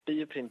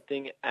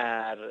bioprinting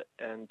är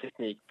en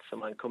teknik som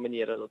man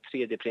kombinerar då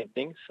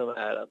 3D-printning, som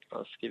är att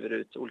man skriver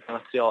ut olika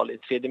material i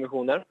 3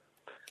 dimensioner.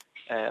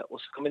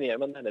 Och så kombinerar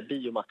man det med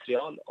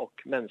biomaterial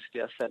och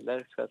mänskliga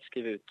celler för att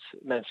skriva ut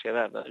mänskliga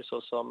vävnader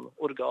såsom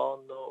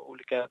organ och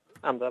olika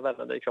andra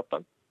vävnader i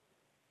kroppen.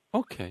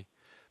 Okej.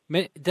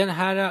 Men den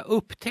här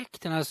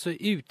upptäckten, alltså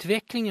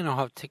utvecklingen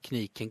av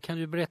tekniken, kan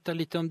du berätta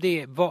lite om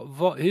det?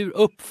 Hur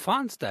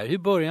uppfanns det? Hur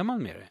börjar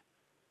man med det?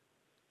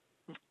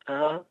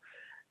 Ja.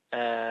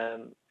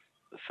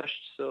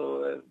 Först så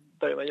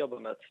börjar man jobba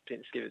med att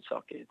skriva ut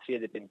saker i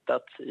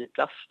 3D-printat i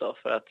plast då,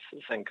 för att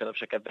sen kunna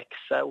försöka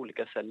växa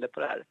olika celler på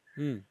det här.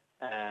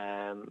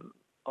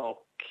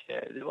 Och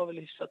det var väl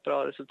hyfsat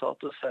bra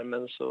resultat och sen,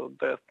 men så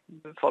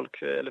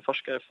började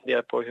forskare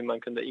fundera på hur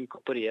man kunde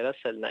inkorporera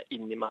cellerna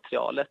in i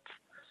materialet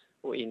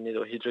och in i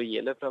då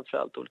hydrogeler,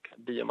 framförallt olika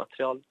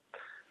biomaterial.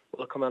 Och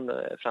då kom man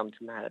fram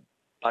till den här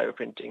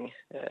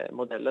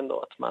bioprinting-modellen då,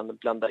 att man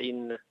blandar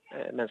in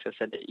mänskliga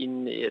celler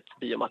in i ett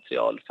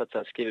biomaterial för att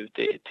sedan skriva ut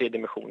det i 3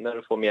 dimensioner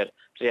och få mer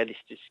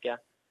realistiska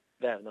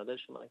vävnader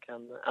som man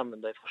kan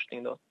använda i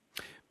forskning då.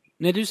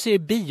 När du säger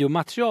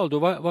biomaterial då,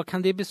 vad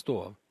kan det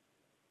bestå av?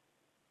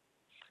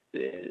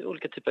 Det är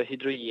olika typer av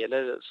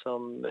hydrogeler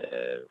som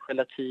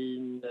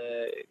gelatin,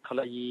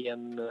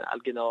 kollagen,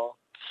 alginat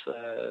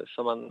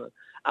som man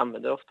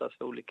använder ofta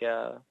för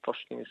olika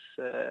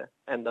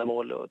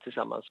forskningsändamål och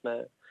tillsammans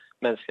med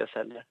mänskliga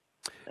celler.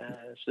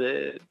 Så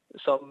det är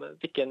som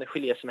vilken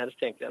gelé som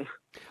helst egentligen.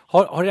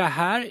 Har det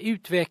här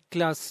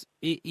utvecklats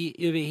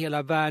över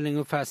hela världen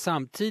ungefär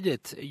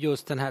samtidigt,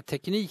 just den här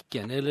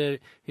tekniken? Eller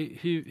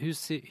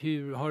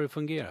hur har det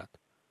fungerat?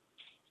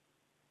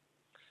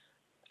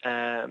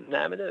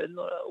 Nej, men det är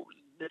några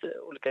lite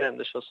olika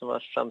länder så som var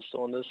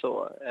framstående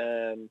så.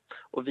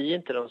 Och vi är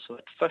inte de som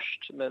varit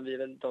först, men vi är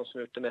väl de som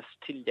har gjort det mest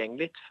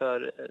tillgängligt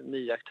för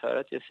nya aktörer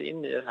att ge sig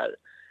in i det här.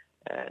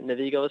 När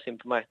vi gav oss in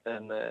på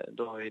marknaden,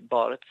 då har vi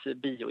bara ett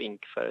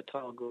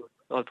bioinkföretag och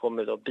hållit på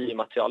med då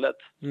biomaterialet.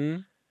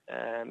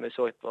 Men vi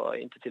såg att det var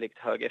inte tillräckligt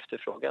hög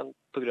efterfrågan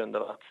på grund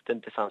av att det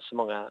inte fanns så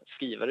många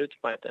skrivare ute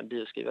på marknaden,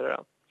 bioskrivare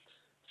då.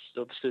 Så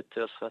då beslutade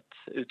vi oss för att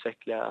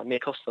utveckla mer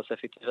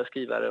kostnadseffektiva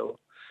skrivare, och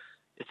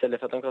istället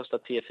för att de kostar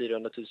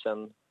 300-400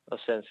 000 av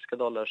svenska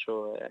dollar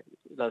så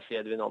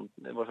lanserade vi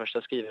vår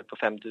första skrivare på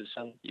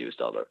 $5,000 US.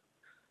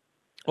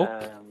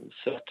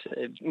 Så att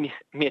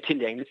mer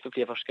tillgängligt för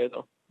fler forskare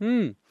då.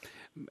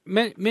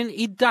 Men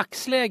i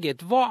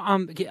dagsläget, vad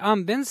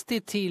används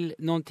det till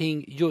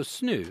någonting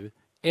just nu?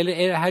 Eller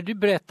är det här du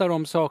berättar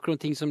om saker och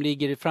ting som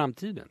ligger i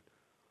framtiden?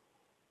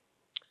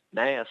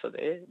 Nej, alltså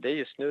det är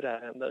just nu det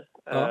här händer.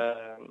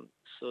 Ja.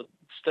 Så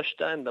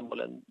största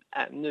ändamålen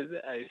nu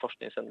är ju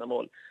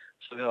forskningsändamål.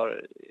 Så vi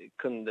har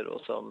kunder då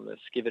som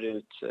skriver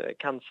ut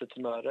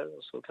cancertumörer,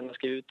 och så kan man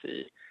skriva ut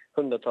i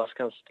hundratals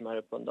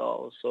cancertumörer på en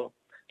dag, och så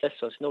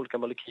testar sina olika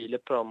molekyler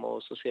på dem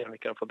och så ser de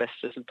vilka de får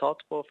bäst resultat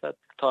på för att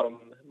ta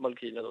de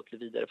molekylerna då till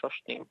vidare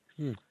forskning.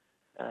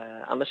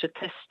 Annars är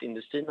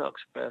testindustrin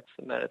också börjat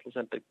med till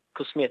exempel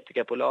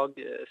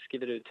kosmetikabolag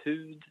skriver ut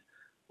hud,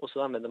 och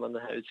så använder man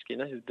den här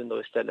utskrivna huden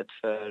då istället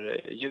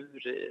för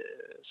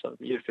som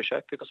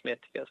djurförsök för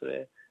kosmetika, så det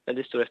är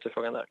väldigt stor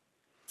efterfrågan där.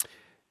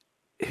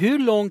 Hur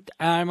långt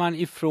är man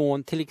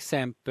ifrån till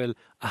exempel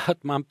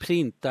att man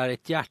printar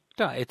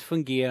ett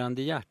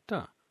fungerande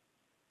hjärta?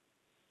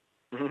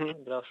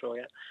 Bra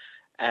fråga.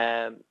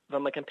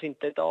 Vad man kan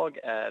printa idag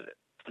är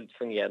fullt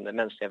fungerande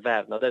mänskliga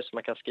vävnader, så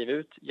man kan skriva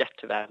ut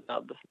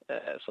hjärtvävnad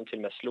som till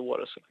och med slår,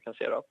 och så man kan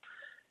se då.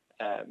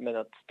 Men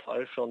att ta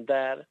det från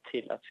där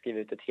till att skriva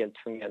ut ett helt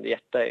fungerande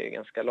hjärta är en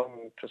ganska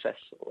lång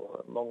process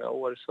och många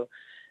år. Så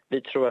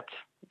vi tror att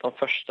de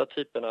första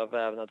typerna av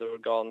vävnader och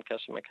organ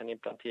kanske man kan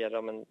implantera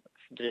om en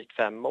drygt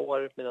 5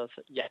 år, medan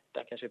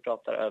hjärta kanske vi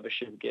pratar över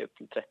 20 upp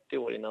till 30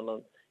 år innan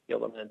man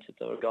jobbar med den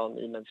typen av organ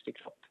i mänsklig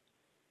kropp.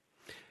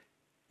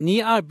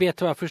 Ni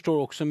arbetar, jag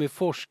förstår, också med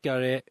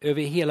forskare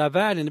över hela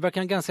världen. Det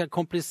verkar en ganska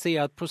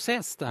komplicerad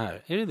process det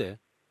här. Är det?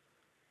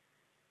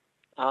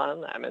 Ja,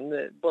 nej,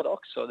 men både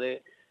också. Det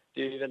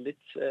är ju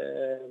väldigt...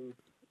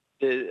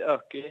 Det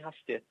ökar ju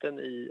hastigheten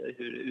i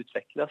hur det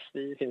utvecklas.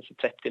 Vi finns i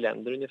 30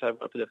 länder ungefär,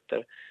 våra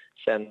produkter,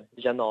 sedan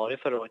januari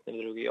förra året när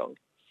vi drog igång.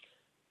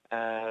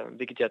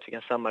 Vilket gör att vi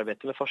kan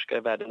samarbeta med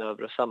forskare världen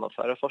över och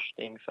sammanföra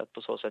forskning för att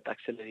på så sätt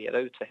accelerera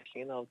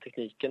utvecklingen av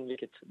tekniken,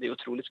 vilket det är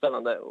otroligt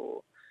spännande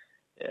och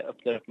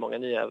öppnar upp många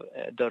nya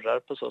dörrar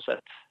på så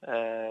sätt.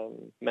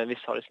 Men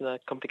visst har det sina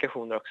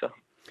komplikationer också.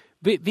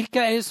 Vilka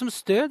är det som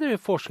stöder er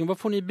forskning? Vad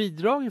får ni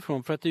bidrag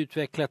ifrån för att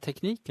utveckla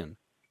tekniken?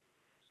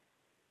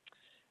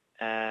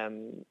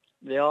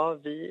 Ja,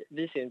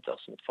 vi ser inte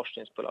oss som ett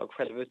forskningsbolag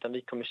själva, utan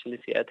vi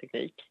kommersialiserar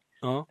teknik.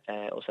 Ja.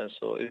 Och sen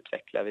så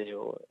utvecklar vi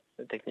ju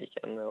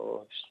tekniken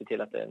och ser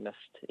till att det är den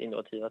mest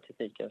innovativa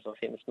tekniken som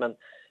finns. Men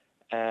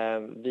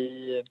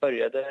vi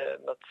började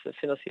med att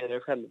finansiera det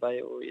själva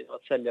och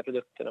att sälja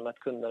produkterna med att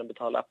kunderna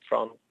betalar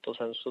upfront. Och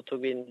sen så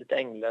tog vi in lite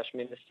änglar som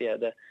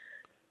investerade.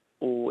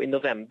 Och i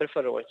november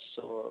förra året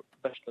så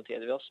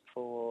börsnoterade vi oss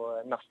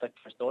på Nasdaq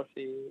First North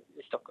i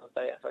Stockholm,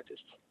 Sverige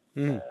faktiskt.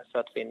 För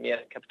att få in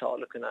mer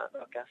kapital och kunna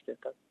öka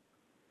hastigheten.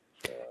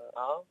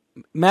 Ja.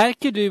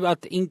 Märker du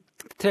att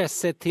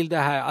intresset till det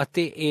här, att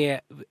det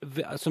är,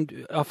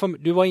 som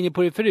du var inne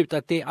på det förut,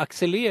 att det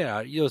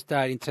accelererar just det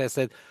här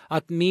intresset,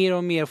 att mer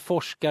och mer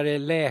forskare,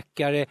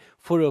 läkare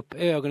får upp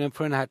ögonen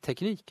för den här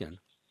tekniken?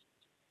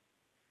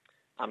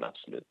 Ja, men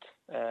absolut.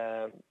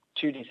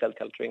 3D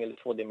cellculturing eller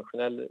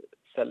tvådimensionell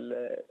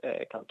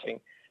cellkulturing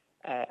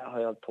har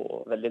jag hållit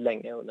på väldigt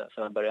länge och sedan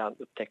jag började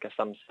upptäcka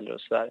stamceller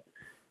och sådär.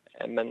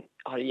 Men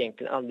har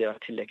egentligen aldrig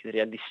varit tillräckligt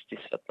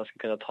realistiskt för att man ska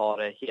kunna ta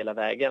det hela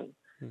vägen.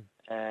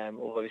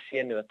 Och vad vi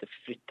ser nu är att det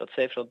flyttat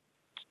sig från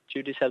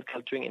 2D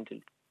cellculturing in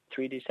till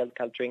 3D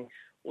cellculturing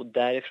och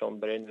därifrån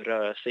börjar det nu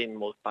röra sig in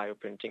mot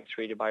bioprinting,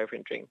 3D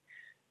bioprinting.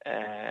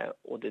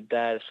 Och det är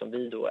där som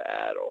vi då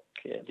är och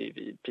det är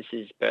vi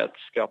precis börjat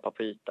skrapa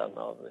på ytan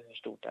av hur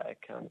stort det här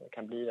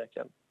kan bli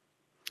verkligen.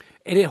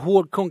 Är det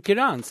hård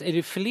konkurrens? Är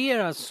det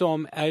flera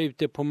som är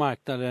ute på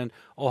marknaden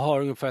och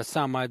har ungefär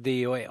samma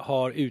idé och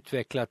har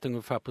utvecklat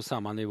ungefär på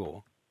samma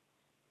nivå?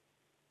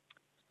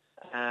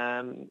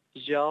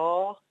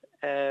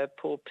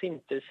 På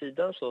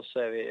printersidan så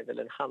är vi väl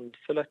en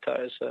handfull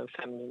aktörer, så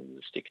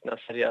 5 stycken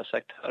seriösa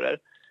aktörer.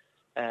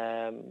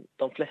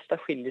 De flesta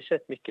skiljer sig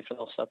rätt mycket från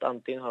oss, att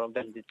antingen har de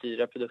väldigt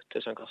dyra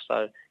produkter som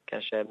kostar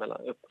kanske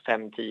mellan upp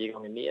 5-10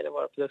 gånger mer än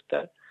våra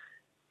produkter.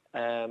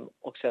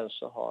 Och sen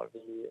så har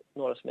vi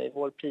några som är i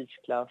vår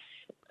prisklass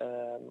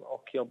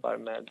och jobbar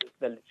med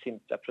väldigt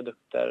simpla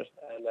produkter.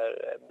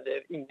 Eller det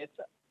är inget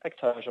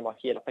aktör som har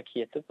hela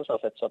paketet på så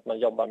sätt så att man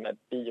jobbar med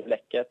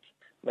biobläcket,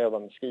 man jobbar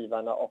med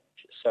skrivarna och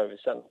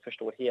servicen,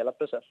 förstår hela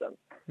processen.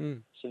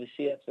 Så vi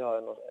ser att vi har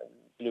en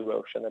Blue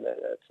Ocean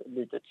eller ett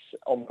litet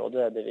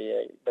område där vi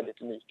är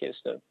väldigt unika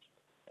just nu.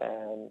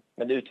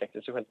 Men det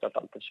utvecklas ju självklart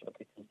alltid eftersom att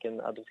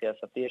tekniken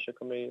adopteras av det, så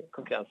kommer ju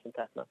konkurrensen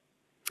tätna.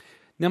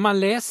 När man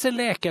läser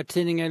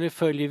läkartidningar eller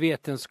följer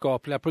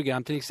vetenskapliga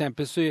program till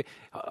exempel, så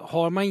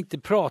har man inte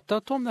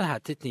pratat om den här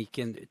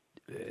tekniken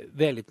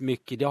väldigt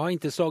mycket. Det har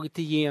inte slagit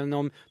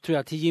igenom, tror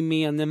jag, till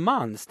gemene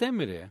man.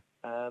 Stämmer det?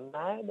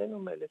 Nej, det är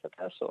nog möjligt att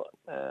det är så.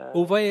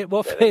 Och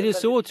varför är det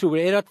så, tror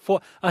du? Är det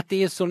att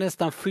det är så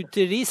nästan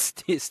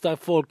futuristiskt att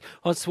folk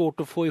har svårt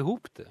att få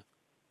ihop det?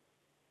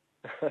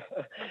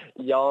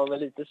 Ja, men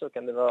lite så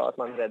kan det vara, att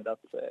man är rädd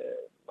att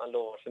man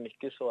lovar för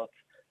mycket så att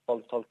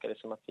folk tolkar det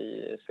som att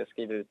vi ska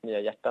skriva ut nya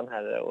hjärtan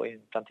här och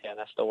implantera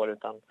nästa år,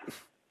 utan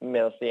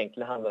medan det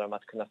egentligen handlar om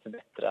att kunna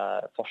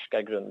förbättra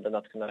forskargrunden,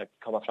 att kunna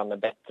komma fram med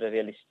bättre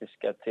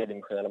realistiska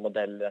tredimensionella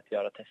modeller att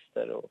göra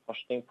tester och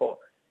forskning på.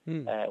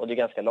 Och det är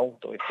ganska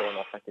långt då ifrån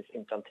att faktiskt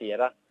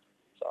implantera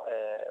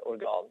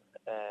organ,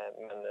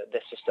 men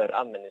desto större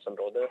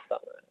användningsområde nästan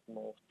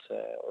mot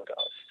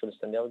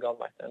fullständiga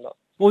organmarknaden då.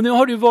 Och nu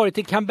har du varit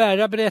i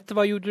Canberra. Berätta,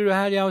 vad gjorde du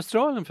här i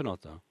Australien för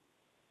något då?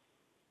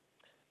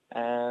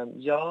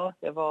 Ja,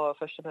 jag var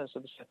först och främst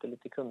och besökte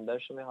lite kunder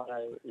som jag har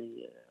här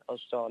i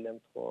Australien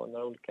på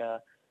några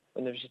olika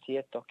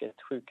universitet och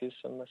ett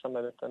sjukhus som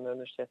samarbetar med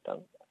universiteten.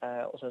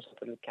 Och sen så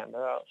till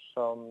Canberra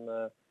som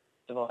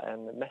det var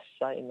en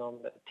mässa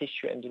inom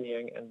tissue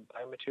engineering and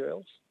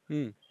biomaterials.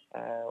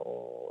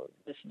 Och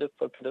visade upp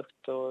vår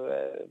produkt och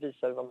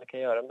visade vad man kan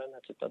göra med den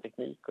här typen av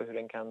teknik och hur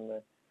den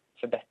kan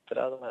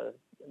förbättra de här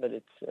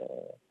väldigt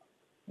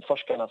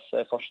forskarnas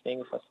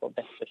forskning för att få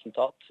bättre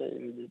resultat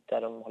i det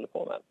de håller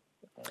på med.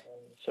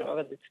 Så det var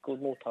väldigt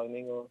god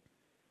mottagning och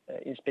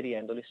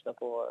inspirerande att lyssna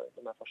på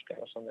de här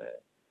forskarna som är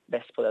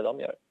bäst på det de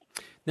gör.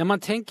 När man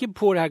tänker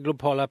på det här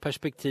globala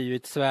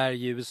perspektivet,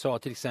 Sverige, USA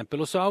till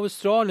exempel, och så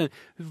Australien,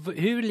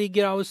 hur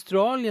ligger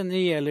Australien när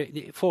det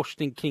gäller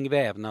forskning kring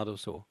vävnad och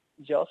så?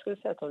 Jag skulle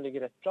säga att de ligger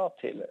rätt bra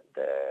till.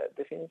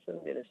 Det finns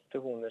en del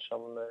institutioner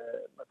som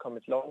har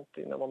kommit långt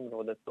inom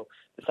området och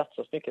det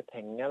satsas mycket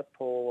pengar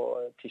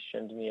på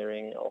tissue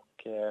engineering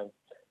och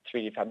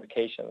 3D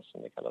fabrication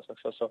som det kallas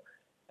också. Så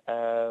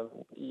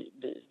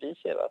vi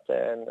ser att det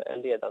är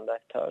en ledande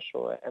aktör,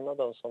 så en av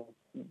de som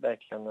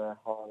verkligen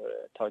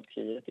har tagit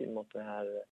klivet in mot den här